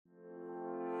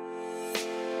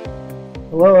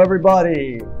Hello,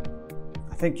 everybody.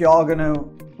 I think you're all going to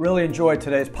really enjoy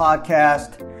today's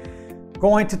podcast.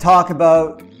 Going to talk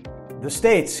about the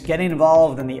states getting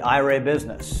involved in the IRA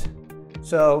business.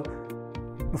 So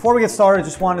before we get started, I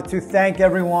just wanted to thank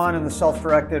everyone in the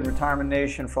Self-Directed Retirement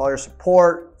Nation for all your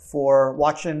support, for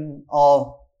watching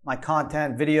all my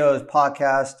content, videos,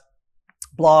 podcasts,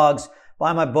 blogs,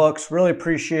 buy my books. Really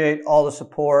appreciate all the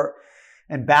support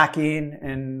and backing,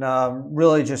 and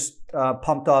really just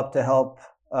pumped up to help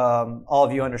all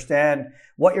of you understand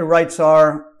what your rights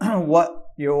are, what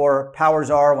your powers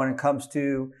are when it comes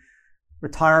to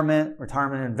retirement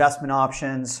investment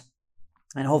options,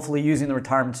 and hopefully using the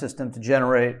retirement system to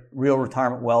generate real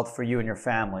retirement wealth for you and your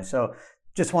family. So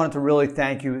just wanted to really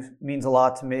thank you. It means a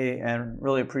lot to me and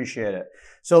really appreciate it.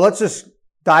 So let's just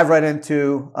dive right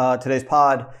into today's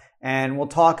pod, and we'll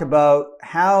talk about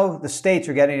how the states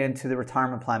are getting into the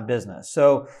retirement plan business.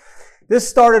 So this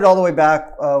started all the way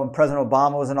back when President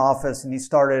Obama was in office, and he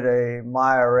started a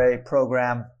MyIRA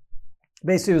program.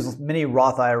 Basically, it was mini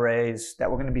Roth IRAs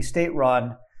that were going to be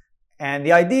state-run. And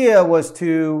the idea was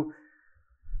to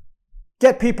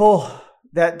get people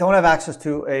that don't have access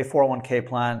to a 401k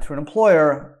plan through an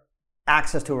employer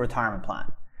access to a retirement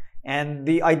plan. And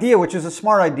the idea, which is a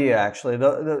smart idea actually,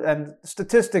 and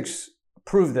statistics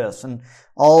prove this, and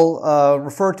I'll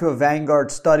refer to a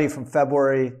Vanguard study from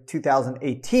February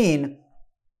 2018,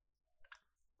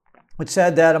 which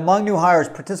said that among new hires,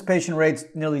 participation rates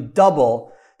nearly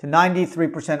double to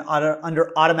 93%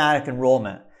 under automatic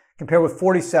enrollment, compared with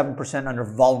 47% under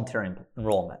voluntary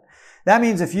enrollment. That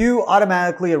means if you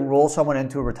automatically enroll someone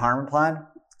into a retirement plan,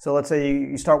 so let's say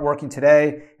you start working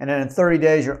today, and then in 30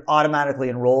 days you're automatically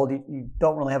enrolled, you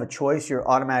don't really have a choice, you're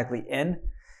automatically in,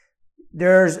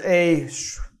 there's a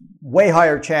way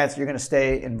higher chance you're going to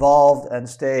stay involved and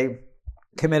stay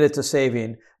committed to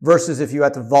saving versus if you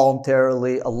had to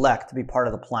voluntarily elect to be part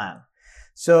of the plan.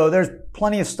 So there's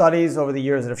plenty of studies over the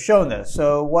years that have shown this.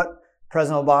 So what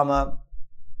President Obama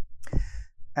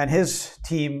and his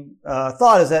team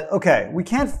thought is that, okay, we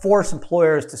can't force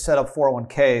employers to set up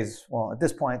 401ks. Well, at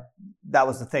this point, that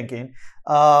was the thinking.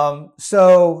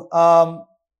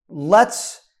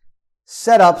 Let's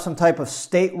set up some type of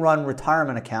state-run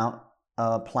retirement account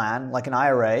plan, like an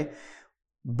IRA,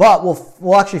 but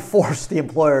we'll actually force the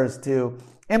employers to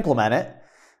implement it,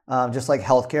 just like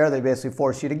healthcare. They basically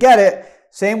force you to get it.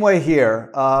 Same way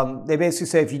here. They basically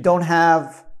say if you don't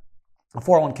have a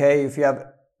 401k, if you have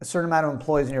a certain amount of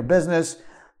employees in your business,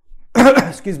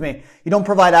 excuse me, you don't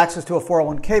provide access to a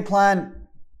 401k plan,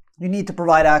 you need to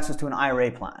provide access to an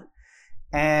IRA plan.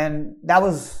 And that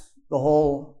was the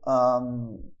whole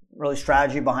really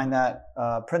strategy behind that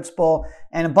principle.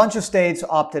 And a bunch of states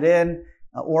opted in,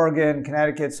 Oregon,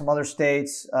 Connecticut, some other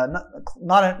states,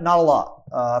 not a lot.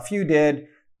 A few did,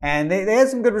 and they had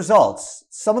some good results.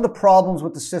 Some of the problems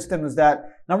with the system is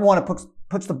that, number one, it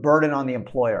puts the burden on the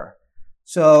employer.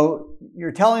 So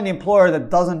you're telling the employer that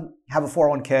doesn't have a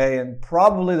 401k, and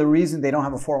probably the reason they don't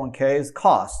have a 401k is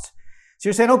cost. So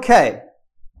you're saying, okay,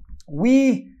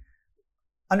 we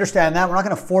understand that. We're not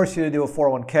going to force you to do a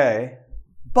 401k,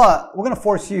 but we're going to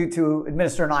force you to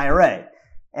administer an IRA.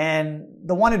 And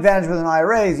the one advantage with an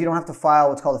IRA is you don't have to file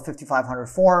what's called a 5500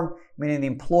 form, meaning the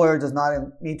employer does not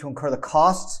need to incur the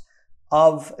costs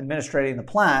of administrating the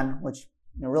plan, which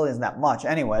really isn't that much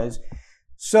anyways.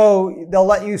 So they'll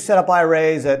let you set up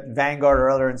IRAs at Vanguard or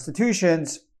other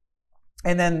institutions,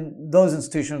 and then those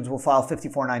institutions will file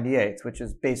 5498s, which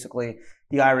is basically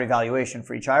the IRA valuation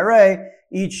for each IRA.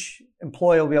 Each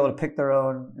employee will be able to pick their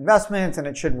own investments, and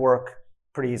it should work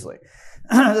pretty easily.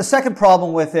 The second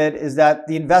problem with it is that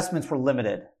the investments were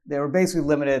limited. They were basically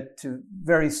limited to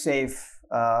very safe,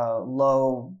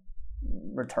 low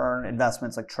return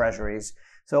investments like treasuries.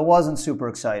 So it wasn't super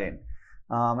exciting.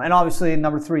 And obviously,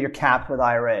 number three, you're capped with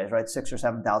IRAs, right? $6,000 or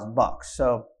 $7,000.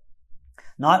 So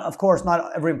of course,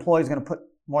 not every employee is going to put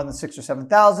more than $6,000 or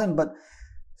 $7,000, but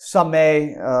some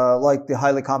may, like the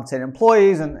highly compensated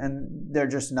employees, and they're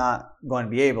just not going to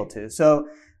be able to. So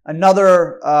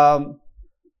another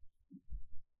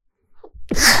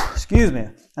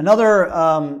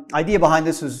idea behind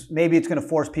this is maybe it's going to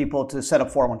force people to set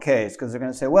up 401ks because they're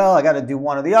going to say, well, I got to do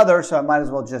one or the other, so I might as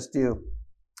well just do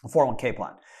a 401k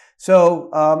plan. So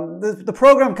the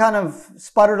program kind of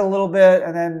sputtered a little bit,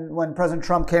 and then when President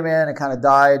Trump came in, it kind of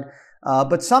died.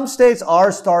 But some states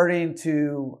are starting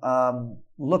to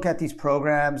look at these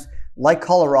programs, like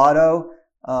Colorado.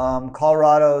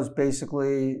 Colorado is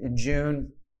basically in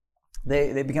June,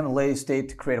 they became a latest state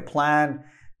to create a plan.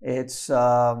 It's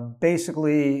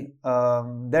basically,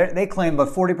 they claim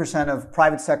about 40% of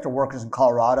private sector workers in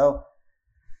Colorado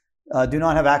do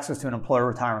not have access to an employer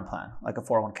retirement plan like a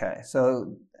 401k.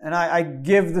 So, and I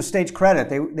give the states credit.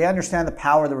 They understand the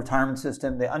power of the retirement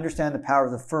system. They understand the power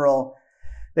of the deferral.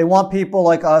 They want people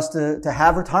like us to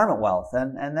have retirement wealth,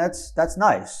 and that's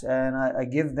nice. And I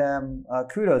give them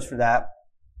kudos for that.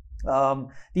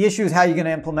 The issue is how you're going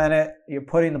to implement it. You're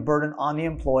putting the burden on the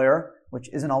employer, which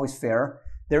isn't always fair.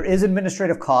 There is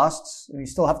administrative costs. You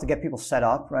still have to get people set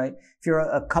up, right? If you're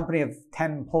a company of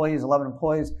 10 employees, 11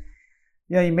 employees,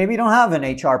 maybe you don't have an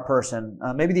HR person.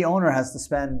 Maybe the owner has to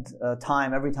spend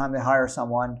time every time they hire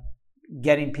someone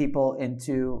getting people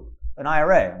into an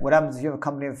IRA. What happens if you have a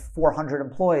company of 400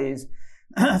 employees?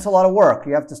 That's a lot of work.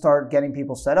 You have to start getting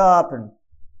people set up and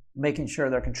making sure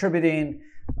they're contributing.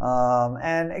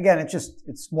 And again,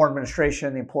 it's more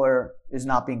administration. The employer is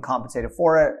not being compensated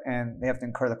for it, and they have to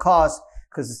incur the cost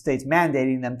because the state's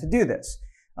mandating them to do this.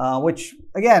 Which,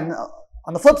 again,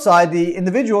 on the flip side, the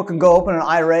individual can go open an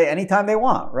IRA anytime they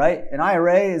want, right? An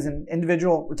IRA is an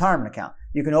individual retirement account.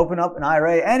 You can open up an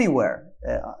IRA anywhere,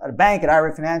 at a bank, at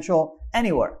IRA Financial,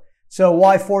 anywhere. So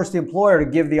why force the employer to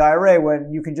give the IRA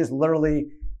when you can just literally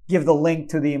give the link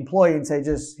to the employee and say,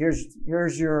 just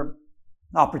here's your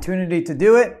opportunity to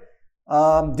do it,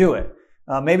 do it.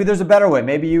 Maybe there's a better way.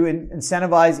 Maybe you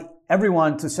incentivize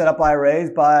everyone to set up IRAs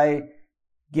by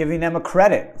giving them a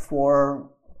credit for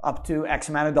up to X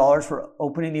amount of dollars for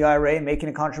opening the IRA and making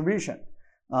a contribution.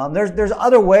 There's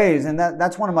other ways, and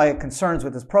that's one of my concerns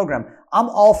with this program. I'm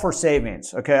all for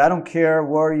savings, okay? I don't care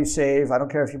where you save. I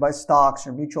don't care if you buy stocks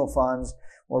or mutual funds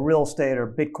or real estate or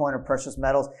Bitcoin or precious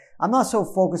metals. I'm not so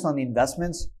focused on the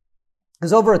investments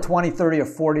because over a 20, 30, or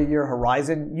 40-year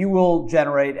horizon, you will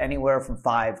generate anywhere from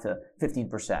 5 to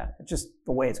 15%. It's just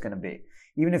the way it's going to be.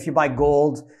 Even if you buy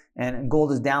gold and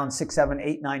gold is down 6, 7,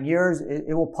 8, 9 years,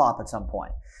 it will pop at some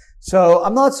point. So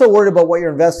I'm not so worried about what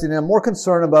you're investing in. I'm more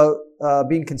concerned about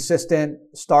being consistent,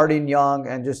 starting young,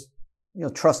 and just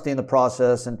trusting the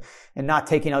process and not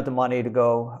taking out the money to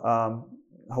go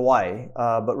Hawaii,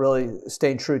 but really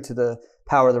staying true to the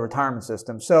power of the retirement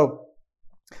system. So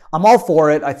I'm all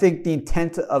for it. I think the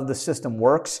intent of the system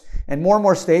works, and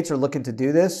more states are looking to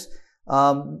do this.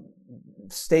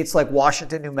 States like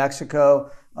Washington, New Mexico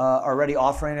are already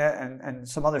offering it, and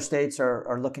some other states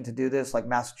are looking to do this, like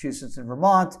Massachusetts and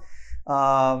Vermont.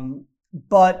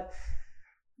 But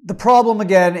the problem,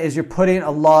 again, is you're putting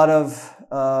a lot of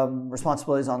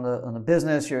responsibilities on the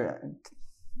business. You're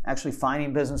actually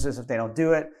fining businesses if they don't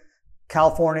do it.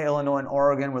 California, Illinois, and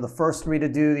Oregon were the first 3 to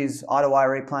do these auto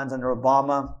IRA plans under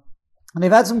Obama. And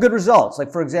they've had some good results.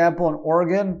 Like, for example, in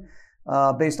Oregon,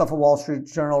 based off a Wall Street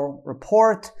Journal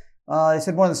report, they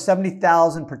said more than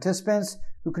 70,000 participants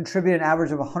who contribute an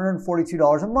average of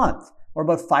 $142 a month, or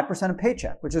about 5% of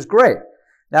paycheck, which is great.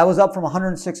 That was up from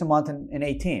 $106 a month in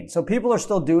 18. So people are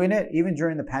still doing it, even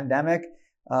during the pandemic.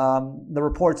 The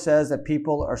report says that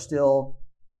people are still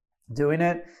doing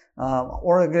it.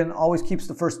 Oregon always keeps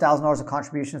the first $1,000 of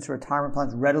contributions to retirement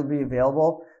plans readily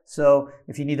available. So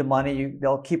if you need the money,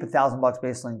 they'll keep $1,000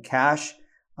 basically in cash.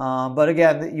 But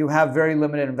again, you have very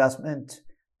limited investment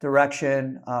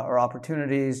direction or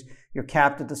opportunities. You're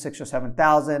capped at the 6,000 or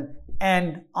 7,000,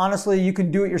 and honestly, you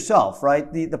can do it yourself,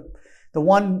 right? The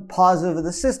one positive of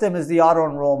the system is the auto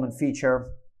enrollment feature,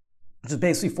 which is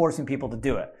basically forcing people to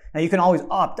do it. Now you can always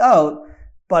opt out,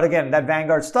 but again, that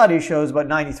Vanguard study shows about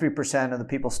 93% of the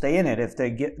people stay in it if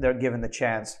they're given the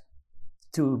chance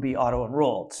to be auto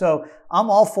enrolled. So I'm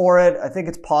all for it. I think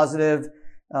it's positive.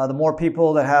 The more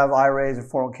people that have IRAs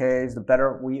or 401ks, the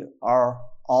better we are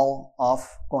all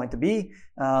off going to be.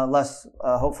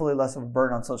 Hopefully less of a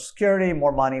burden on Social Security,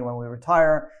 more money when we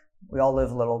retire. We all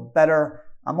live a little better.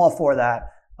 I'm all for that.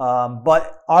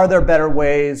 But are there better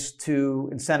ways to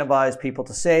incentivize people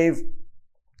to save?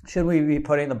 Should we be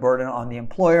putting the burden on the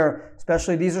employer?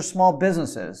 Especially these are small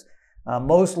businesses.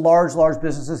 Most large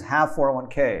businesses have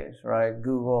 401ks, right?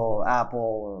 Google, Apple,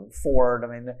 or Ford. I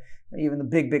mean, even the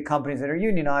big companies that are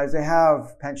unionized, they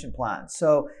have pension plans.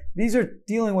 So these are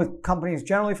dealing with companies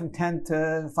generally from 10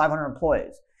 to 500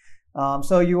 employees.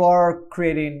 So you are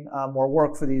creating more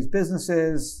work for these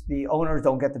businesses. The owners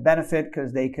don't get the benefit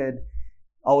because they could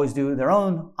always do their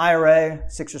own IRA,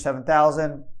 6,000 or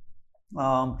 7,000.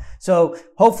 So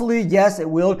hopefully, yes, it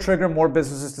will trigger more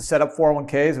businesses to set up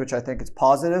 401ks, which I think is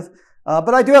positive.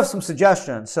 But I do have some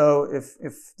suggestions. So if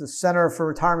the Center for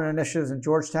Retirement Initiatives in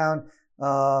Georgetown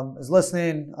is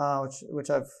listening, which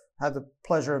I've had the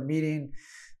pleasure of meeting,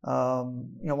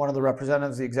 one of the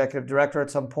representatives, the executive director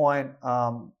at some point.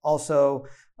 Also,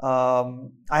 I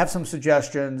have some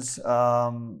suggestions,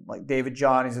 like David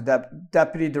John. He's a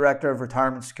deputy director of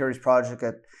Retirement Securities Project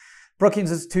at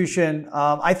Brookings Institution,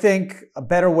 I think a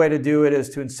better way to do it is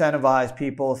to incentivize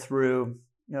people through,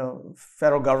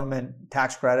 federal government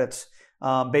tax credits.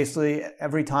 Basically,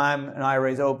 every time an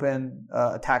IRA is open,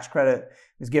 a tax credit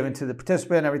is given to the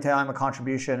participant. Every time a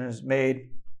contribution is made,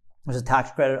 there's a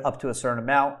tax credit up to a certain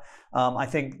amount. I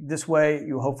think this way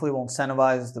you hopefully will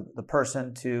incentivize the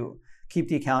person to keep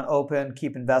the account open,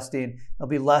 keep investing. It'll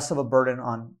be less of a burden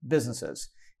on businesses.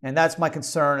 And that's my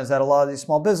concern, is that a lot of these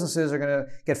small businesses are going to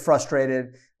get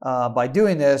frustrated by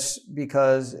doing this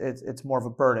because it's more of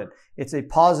a burden. It's a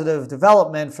positive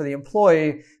development for the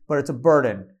employee, but it's a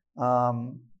burden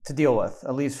to deal with,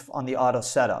 at least on the auto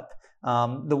setup.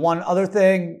 The one other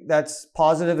thing that's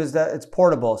positive is that it's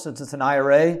portable. Since it's an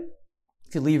IRA,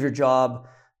 if you leave your job,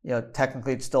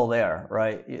 technically it's still there,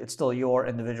 right? It's still your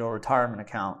individual retirement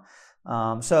account.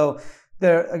 So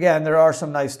there are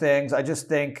some nice things. I just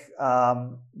think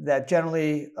that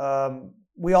generally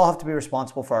we all have to be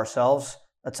responsible for ourselves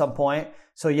at some point.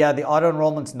 So yeah, the auto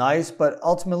enrollment's nice, but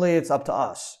ultimately it's up to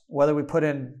us. Whether we put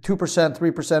in 2%,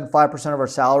 3%, 5% of our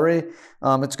salary,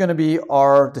 it's going to be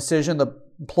our decision. The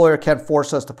employer can't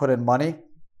force us to put in money.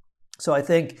 So I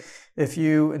think if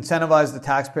you incentivize the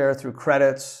taxpayer through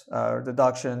credits or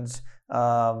deductions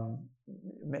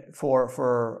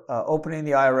for opening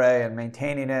the IRA and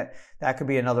maintaining it, that could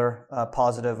be another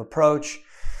positive approach.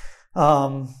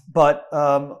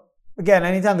 Again,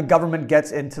 anytime the government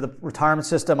gets into the retirement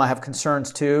system, I have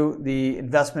concerns too. The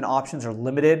investment options are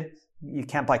limited. You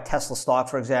can't buy Tesla stock,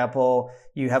 for example.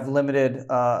 You have limited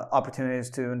opportunities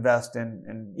to invest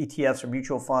in ETFs or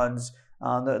mutual funds.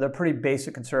 They're pretty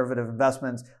basic conservative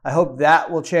investments. I hope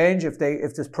that will change if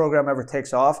this program ever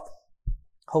takes off.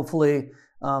 Hopefully,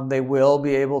 they will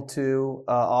be able to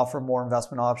offer more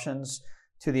investment options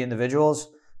to the individuals.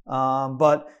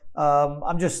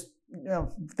 I'm just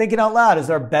thinking out loud, is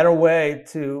there a better way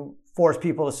to force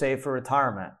people to save for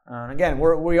retirement? And again,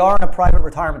 we are in a private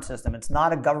retirement system. It's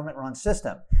not a government-run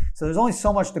system. So there's only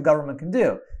so much the government can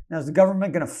do. Now, is the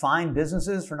government going to fine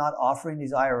businesses for not offering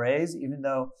these IRAs, even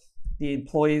though the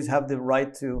employees have the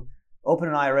right to open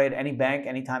an IRA at any bank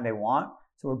anytime they want?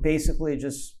 So we're basically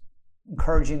just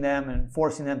encouraging them and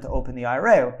forcing them to open the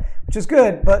IRA, which is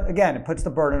good. But again, it puts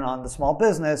the burden on the small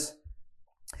business,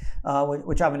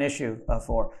 which I have an issue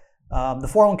for. The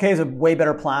 401k is a way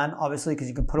better plan, obviously, because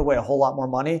you can put away a whole lot more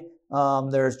money.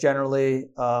 There's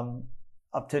generally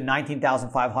up to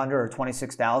 $19,500 or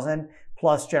 $26,000.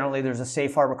 Plus, generally, there's a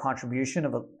safe harbor contribution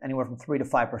of anywhere from 3 to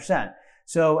 5%.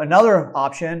 So another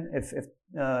option, if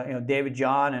David,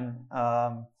 John,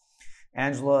 and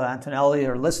Angela Antonelli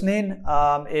are listening,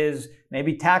 is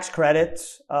maybe tax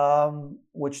credits,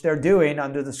 which they're doing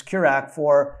under the Secure Act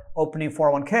for opening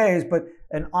 401ks, but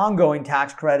an ongoing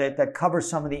tax credit that covers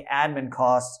some of the admin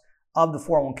costs of the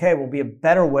 401k will be a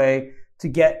better way to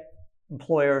get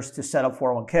employers to set up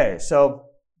 401ks. So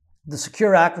the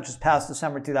Secure Act, which was passed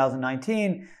December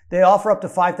 2019, they offer up to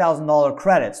 $5,000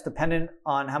 credits, depending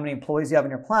on how many employees you have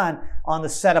in your plan, on the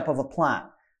setup of a plan.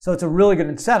 So it's a really good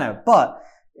incentive. But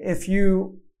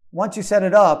once you set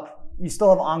it up, you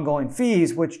still have ongoing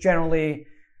fees, which generally,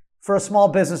 for a small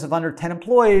business of under 10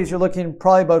 employees, you're looking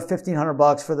probably about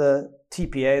 $1,500 for the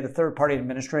TPA, the third-party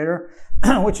administrator,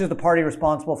 which is the party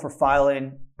responsible for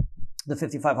filing the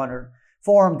 5500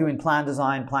 form, doing plan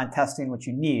design, plan testing, which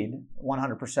you need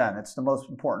 100%. It's the most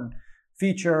important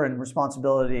feature and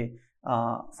responsibility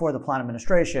for the plan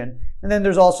administration. And then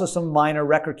there's also some minor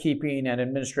record keeping and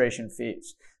administration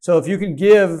fees. So if you can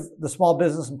give the small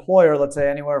business employer, let's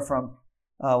say anywhere from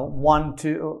 1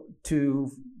 to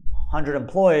 100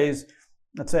 employees,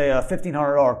 let's say a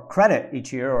 $1,500 credit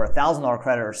each year or a $1,000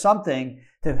 credit or something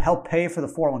to help pay for the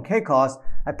 401k cost,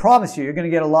 I promise you're going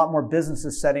to get a lot more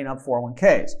businesses setting up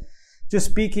 401ks. Just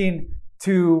speaking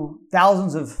to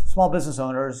thousands of small business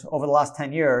owners over the last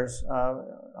 10 years,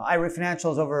 IRA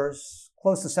Financial is over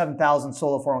close to 7,000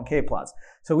 solo 401k plans.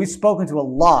 So we've spoken to a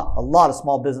lot of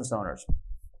small business owners.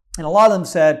 And a lot of them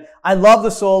said, I love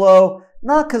the solo,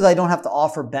 not because I don't have to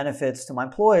offer benefits to my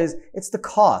employees, it's the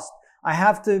cost. I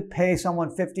have to pay someone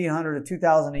 $1,500 to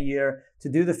 $2,000 a year to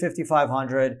do the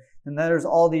 5,500. And then there's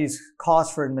all these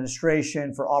costs for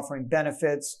administration, for offering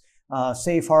benefits,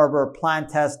 safe harbor, plan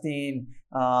testing.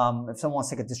 If someone wants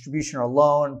to take a distribution or a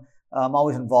loan, I'm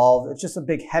always involved. It's just a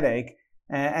big headache.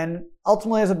 And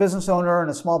ultimately, as a business owner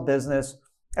and a small business,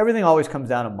 everything always comes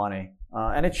down to money.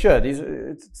 And it should.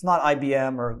 It's not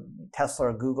IBM or Tesla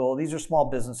or Google. These are small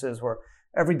businesses where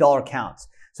every dollar counts.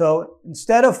 So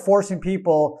instead of forcing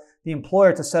people, the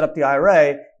employer, to set up the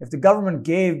IRA, if the government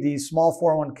gave these small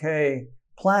 401k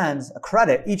plans a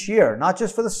credit each year, not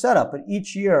just for the setup, but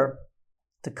each year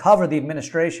to cover the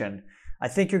administration, I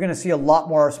think you're going to see a lot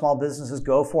more small businesses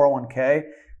go 401k,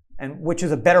 and which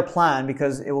is a better plan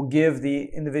because it will give the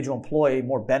individual employee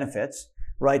more benefits,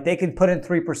 right? They can put in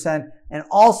 3% and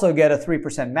also get a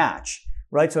 3% match,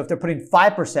 right? So if they're putting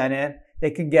 5% in, they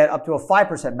can get up to a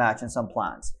 5% match in some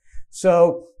plans.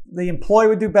 So the employee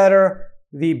would do better.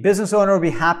 The business owner would be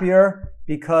happier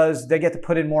because they get to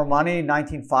put in more money,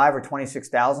 $19,500 or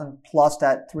 $26,000 plus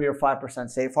that 3 or 5%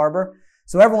 safe harbor.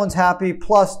 So everyone's happy.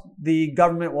 Plus the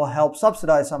government will help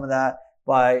subsidize some of that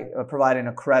by providing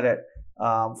a credit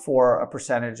for a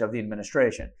percentage of the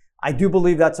administration. I do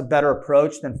believe that's a better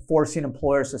approach than forcing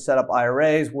employers to set up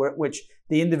IRAs, which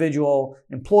the individual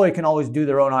employee can always do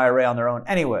their own IRA on their own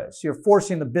anyways. So you're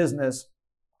forcing the business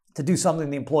to do something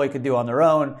the employee could do on their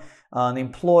own.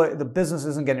 The business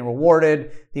isn't getting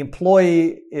rewarded. The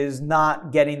employee is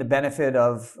not getting the benefit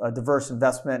of a diverse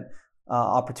investment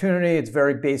opportunity. It's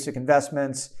very basic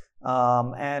investments,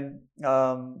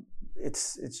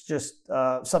 it's just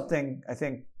something I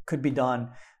think could be done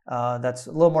that's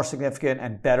a little more significant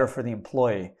and better for the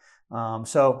employee.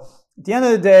 So at the end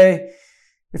of the day,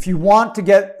 if you want to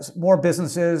get more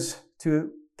businesses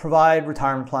to provide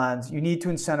retirement plans, you need to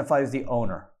incentivize the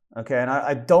owner. Okay, and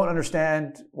I don't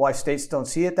understand why states don't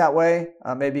see it that way.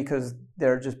 Maybe because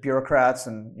they're just bureaucrats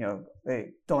and they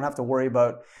don't have to worry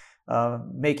about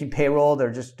making payroll.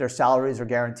 Their salaries are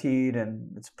guaranteed and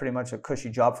it's pretty much a cushy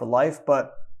job for life.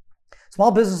 But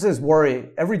small businesses worry.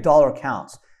 Every dollar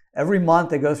counts. Every month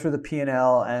they go through the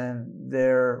P&L and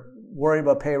they're worried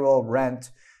about payroll,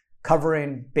 rent,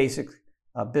 covering basic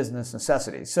business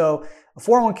necessities. So a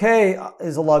 401k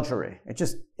is a luxury. It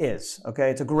just is. Okay,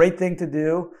 it's a great thing to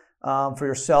do for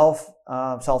yourself,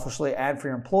 selfishly, and for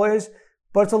your employees,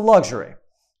 but it's a luxury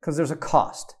because there's a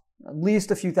cost, at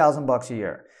least a few $1,000s a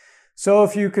year. So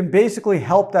if you can basically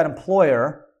help that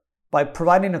employer by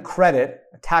providing a credit,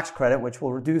 a tax credit, which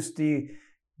will reduce the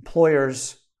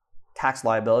employer's tax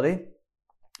liability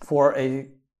for a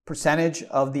percentage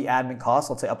of the admin costs,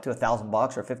 let's say up to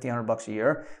 $1,000 or $1,500 a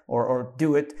year, or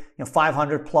do it,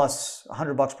 $500 plus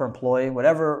 $100 per employee,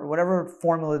 whatever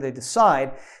formula they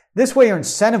decide. This way, you're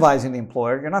incentivizing the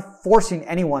employer. You're not forcing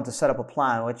anyone to set up a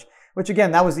plan, which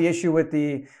again, that was the issue with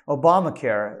the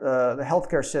Obamacare, the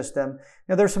healthcare system.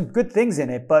 There's some good things in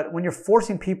it, but when you're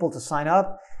forcing people to sign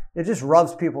up, it just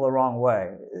rubs people the wrong way.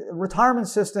 Retirement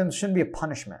systems shouldn't be a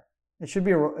punishment. It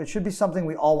should be something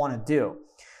we all want to do.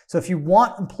 So if you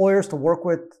want employers to work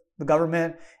with the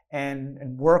government and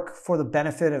work for the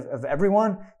benefit of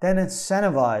everyone, then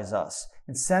incentivize us.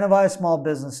 Incentivize small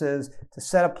businesses to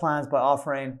set up plans by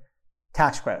offering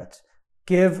tax credits.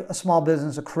 Give a small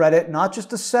business a credit, not just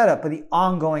the setup, but the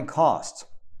ongoing costs.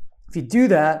 If you do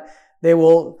that, they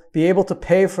will be able to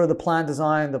pay for the plan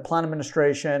design, the plan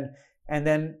administration, and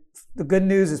then the good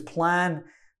news is plan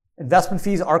investment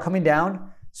fees are coming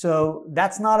down. So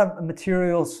that's not a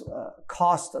materials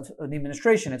cost of the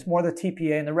administration. It's more the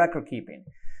TPA and the record keeping.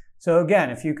 So again,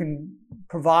 if you can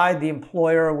provide the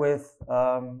employer with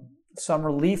some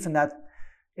relief in that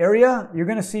area, you're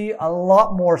going to see a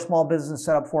lot more small business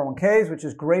set up 401ks, which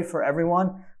is great for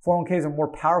everyone. 401ks are more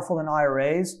powerful than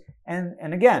IRAs.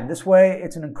 And again, this way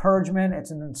it's an encouragement,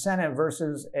 it's an incentive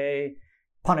versus a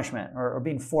punishment or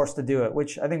being forced to do it,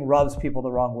 which I think rubs people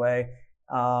the wrong way.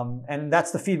 And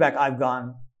that's the feedback I've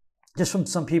gotten just from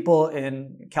some people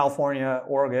in California,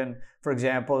 Oregon, for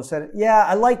example, who said, yeah,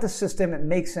 I like the system. It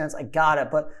makes sense. I got it.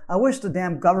 But I wish the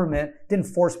damn government didn't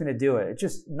force me to do it. It's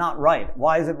just not right.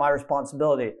 Why is it my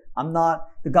responsibility? I'm not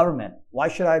the government. Why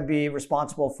should I be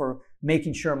responsible for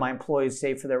making sure my employees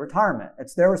save for their retirement?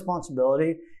 It's their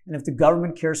responsibility. And if the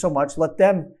government cares so much, let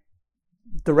them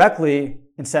directly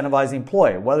incentivize the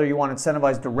employee. Whether you want to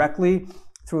incentivize directly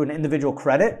through an individual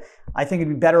credit, I think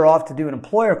it'd be better off to do an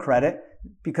employer credit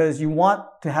because you want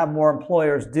to have more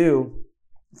employers do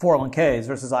 401ks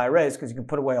versus IRAs because you can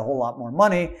put away a whole lot more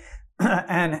money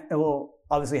and it will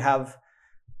obviously have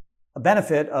a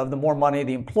benefit of the more money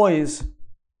the employees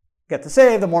get to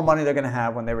save, the more money they're going to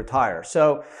have when they retire.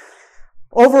 So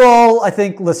overall, I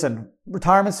think, listen,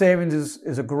 retirement savings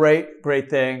is a great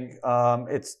thing.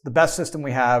 It's the best system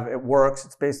we have. It works.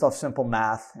 It's based off simple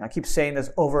math. And I keep saying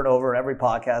this over and over in every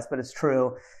podcast, but it's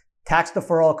true. Tax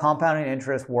deferral, compounding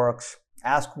interest works.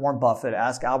 Ask Warren Buffett.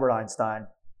 Ask Albert Einstein.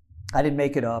 I didn't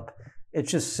make it up. It's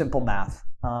just simple math,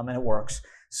 and it works.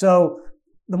 So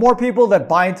the more people that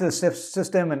buy into the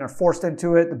system and are forced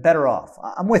into it, the better off.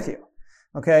 I'm with you.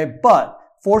 Okay, but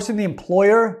forcing the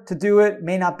employer to do it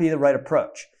may not be the right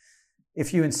approach.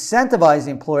 If you incentivize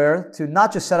the employer to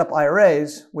not just set up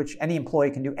IRAs, which any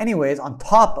employee can do anyways, on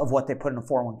top of what they put in a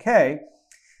 401k,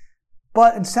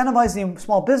 but incentivize the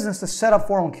small business to set up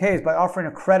 401ks by offering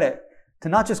a credit to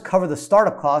not just cover the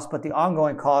startup costs, but the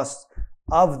ongoing costs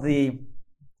of the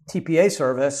TPA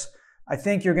service, I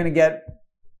think you're going to get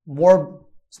more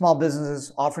small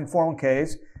businesses offering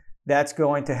 401ks. That's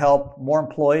going to help more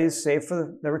employees save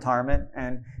for their retirement.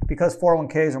 And because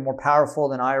 401ks are more powerful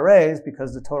than IRAs,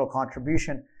 because the total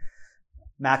contribution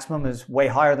maximum is way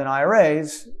higher than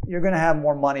IRAs, you're going to have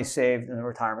more money saved in the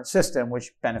retirement system,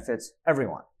 which benefits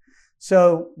everyone.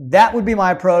 So that would be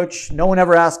my approach. No one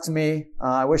ever asks me.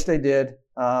 I wish they did.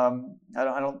 I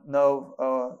don't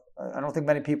know. I don't think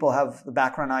many people have the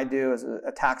background I do as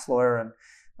a tax lawyer and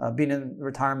being in the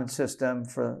retirement system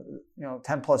for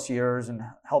 10 plus years and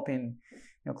helping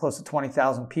close to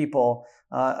 20,000 people.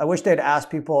 I wish they'd ask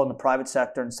people in the private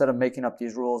sector instead of making up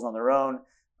these rules on their own.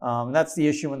 That's the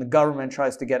issue when the government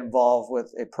tries to get involved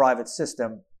with a private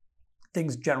system.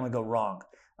 Things generally go wrong.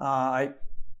 I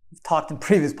talked in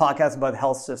previous podcasts about the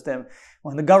health system.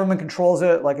 When the government controls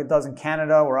it, like it does in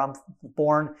Canada, where I'm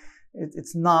born,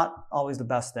 it's not always the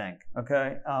best thing,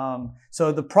 okay?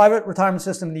 So the private retirement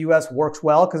system in the U.S. works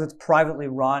well because it's privately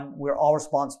run. We're all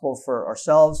responsible for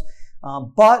ourselves.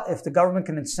 But if the government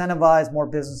can incentivize more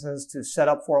businesses to set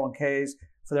up 401ks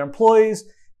for their employees,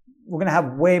 we're going to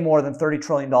have way more than $30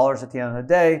 trillion at the end of the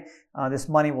day. This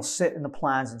money will sit in the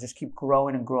plans and just keep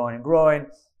growing and growing and growing,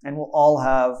 and we'll all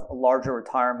have a larger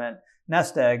retirement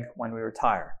nest egg when we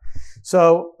retire.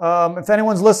 So if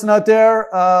anyone's listening out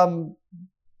there,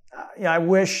 I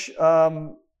wish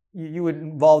you would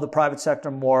involve the private sector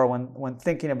more when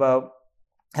thinking about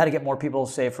how to get more people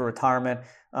to save for retirement.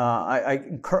 I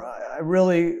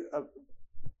really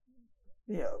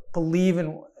believe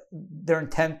in their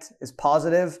intent is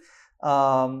positive.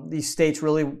 These states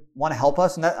really want to help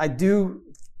us, and I do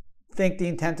think the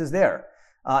intent is there.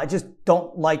 I just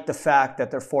don't like the fact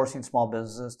that they're forcing small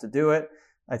businesses to do it.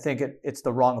 I think it's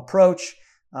the wrong approach.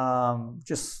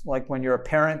 Just like when you're a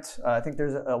parent, I think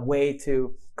there's a way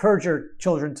to encourage your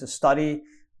children to study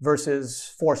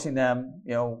versus forcing them,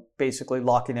 basically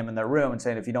locking them in their room and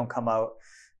saying, if you don't come out,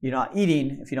 you're not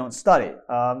eating if you don't study.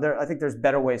 I think there's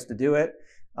better ways to do it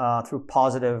through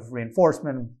positive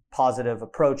reinforcement, positive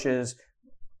approaches,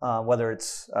 whether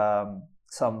it's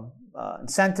some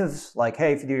incentives like,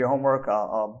 hey, if you do your homework,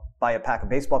 I'll buy a pack of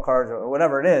baseball cards or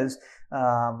whatever it is,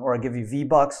 or I'll give you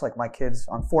V-Bucks like my kids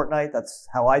on Fortnite. That's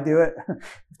how I do it.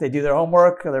 If they do their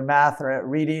homework or their math or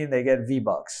reading, they get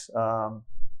V-Bucks.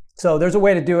 So there's a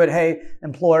way to do it. Hey,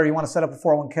 employer, you want to set up a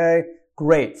 401k?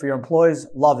 Great. For your employees,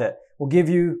 love it. We'll give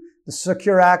you the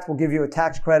Secure Act. We'll give you a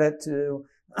tax credit to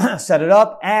set it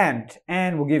up, and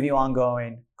we'll give you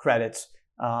ongoing credits.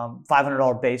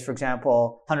 $500 base, for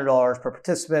example, $100 per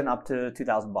participant, up to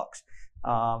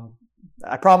 $2,000.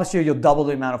 I promise you'll double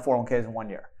the amount of 401ks in 1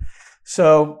 year.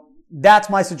 So that's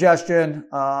my suggestion.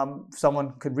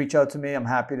 Someone could reach out to me. I'm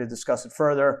happy to discuss it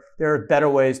further. There are better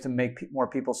ways to make more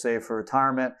people save for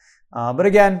retirement. But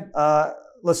again,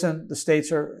 listen, the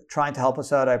states are trying to help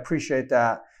us out. I appreciate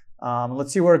that.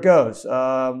 Let's see where it goes.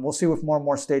 We'll see if more and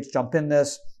more states jump in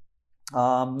this.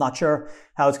 I'm not sure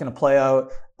how it's going to play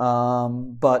out,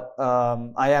 but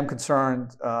I am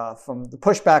concerned from the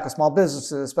pushback of small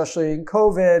businesses, especially in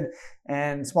COVID,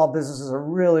 and small businesses are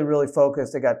really, really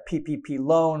focused. They got PPP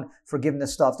loan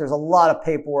forgiveness stuff. There's a lot of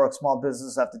paperwork small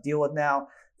businesses have to deal with now,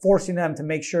 forcing them to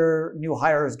make sure new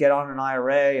hires get on an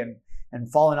IRA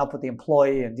and following up with the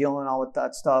employee and dealing all with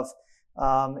that stuff.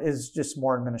 Is just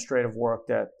more administrative work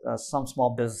that some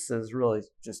small businesses really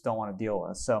just don't want to deal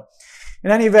with. So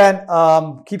in any event,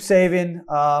 keep saving.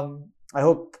 I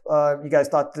hope you guys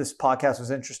thought this podcast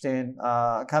was interesting.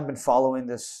 I've kind of been following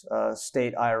this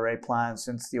state IRA plan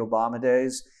since the Obama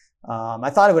days. I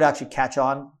thought it would actually catch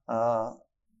on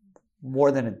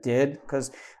more than it did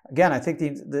because, again, I think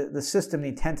the system, the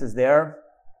intent is there.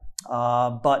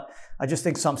 But I just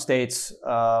think some states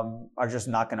are just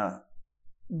not going to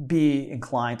be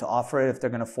inclined to offer it if they're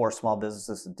going to force small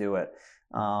businesses to do it.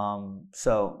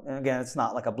 So, and again, it's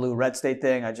not like a blue-red state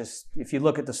thing. If you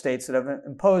look at the states that have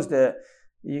imposed it,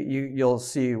 you'll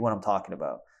see what I'm talking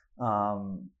about.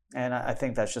 And I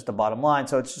think that's just the bottom line.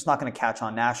 So it's just not going to catch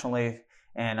on nationally.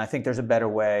 And I think there's a better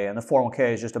way. And the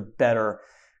 401k is just a better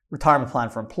retirement plan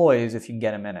for employees if you can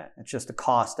get them in it. It's just a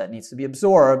cost that needs to be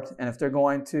absorbed. And if they're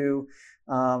going to,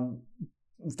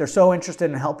 if they're so interested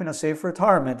in helping us save for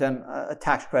retirement, then a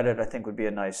tax credit, I think, would be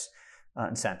a nice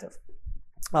incentive.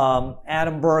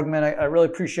 Adam Bergman, I really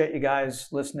appreciate you guys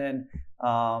listening.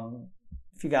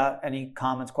 If you got any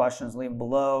comments, questions, leave them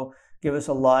below. Give us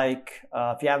a like.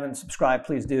 If you haven't subscribed,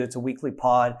 please do. It's a weekly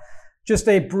pod. Just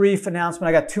a brief announcement.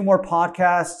 I got 2 more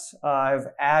podcasts. I have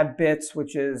Ad Bits,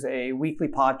 which is a weekly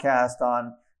podcast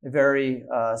on a very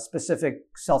specific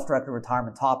self-directed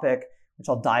retirement topic. which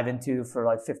I'll dive into for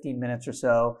like 15 minutes or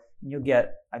so. And you'll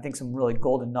get, I think, some really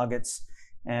golden nuggets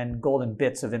and golden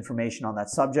bits of information on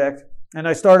that subject. And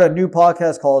I started a new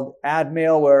podcast called Ad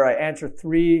Mail, where I answer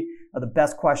 3 of the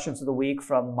best questions of the week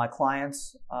from my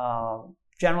clients,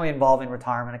 generally involving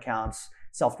retirement accounts,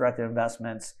 self-directed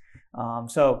investments.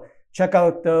 So check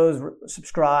out those,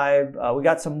 subscribe. We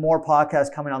got some more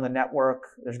podcasts coming on the network.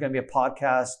 There's going to be a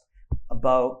podcast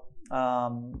about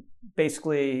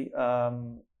basically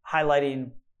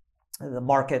highlighting the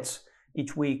markets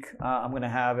each week. I'm going to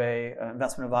have an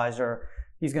investment advisor.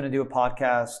 He's going to do a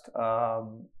podcast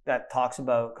that talks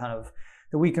about kind of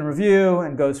the week in review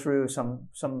and goes through some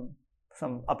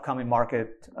upcoming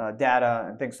market data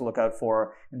and things to look out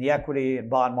for in the equity and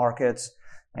bond markets.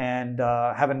 And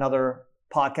have another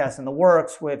podcast in the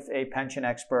works with a pension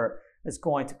expert that's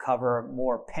going to cover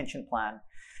more pension plan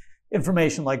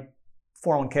information like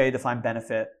 401k, defined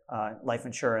benefit, life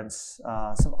insurance,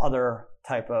 some other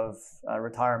type of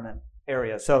retirement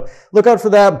areas. So look out for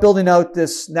that, building out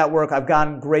this network. I've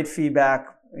gotten great feedback.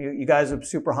 You guys are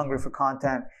super hungry for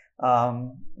content.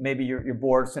 Maybe you're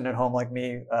bored sitting at home like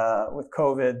me with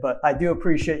COVID, but I do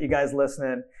appreciate you guys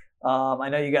listening. I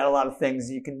know you got a lot of things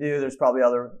you can do. There's probably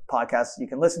other podcasts you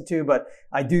can listen to, but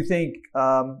I do think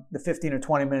the 15 or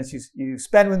 20 minutes you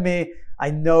spend with me,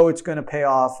 I know it's going to pay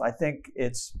off. I think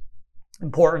it's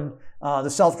important. The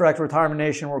Self-Directed Retirement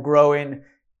Nation, we're growing,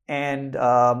 and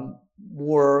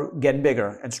we're getting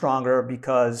bigger and stronger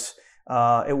because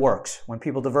it works. When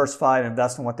people diversify and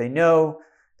invest in what they know,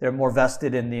 they're more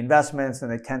vested in the investments,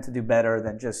 and they tend to do better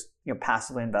than just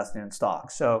passively investing in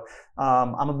stocks. So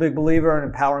I'm a big believer in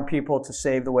empowering people to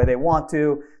save the way they want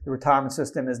to. The retirement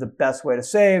system is the best way to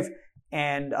save,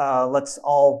 and let's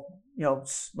all be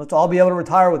able to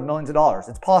retire with millions of dollars.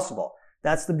 It's possible.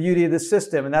 That's the beauty of this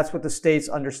system, and that's what the states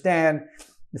understand.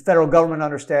 The federal government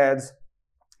understands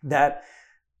that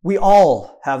we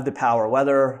all have the power,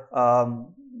 whether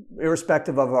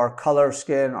irrespective of our color of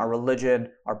skin, our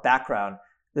religion, our background.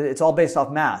 It's all based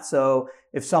off math. So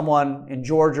if someone in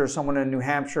Georgia or someone in New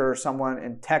Hampshire or someone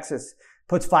in Texas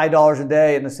puts $5 a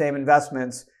day in the same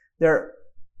investments, they're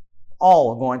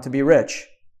all going to be rich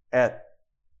at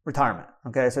retirement.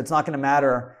 Okay, so it's not going to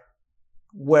matter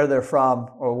where they're from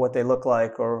or what they look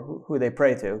like or who they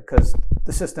pray to, because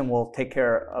the system will take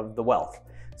care of the wealth.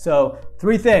 So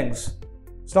 3 things.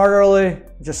 Start early,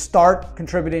 just start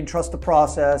contributing, trust the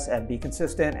process, and be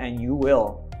consistent, and you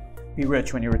will be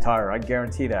rich when you retire. I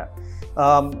guarantee that.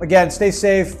 Again, stay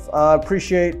safe.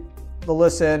 Appreciate the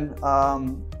listen.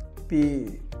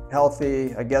 Be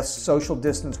healthy. I guess social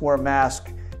distance, wear a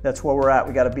mask. That's where we're at.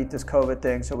 We got to beat this COVID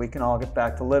thing so we can all get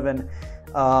back to living.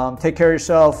 Take care of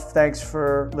yourself. Thanks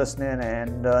for listening,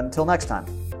 and until next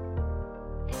time.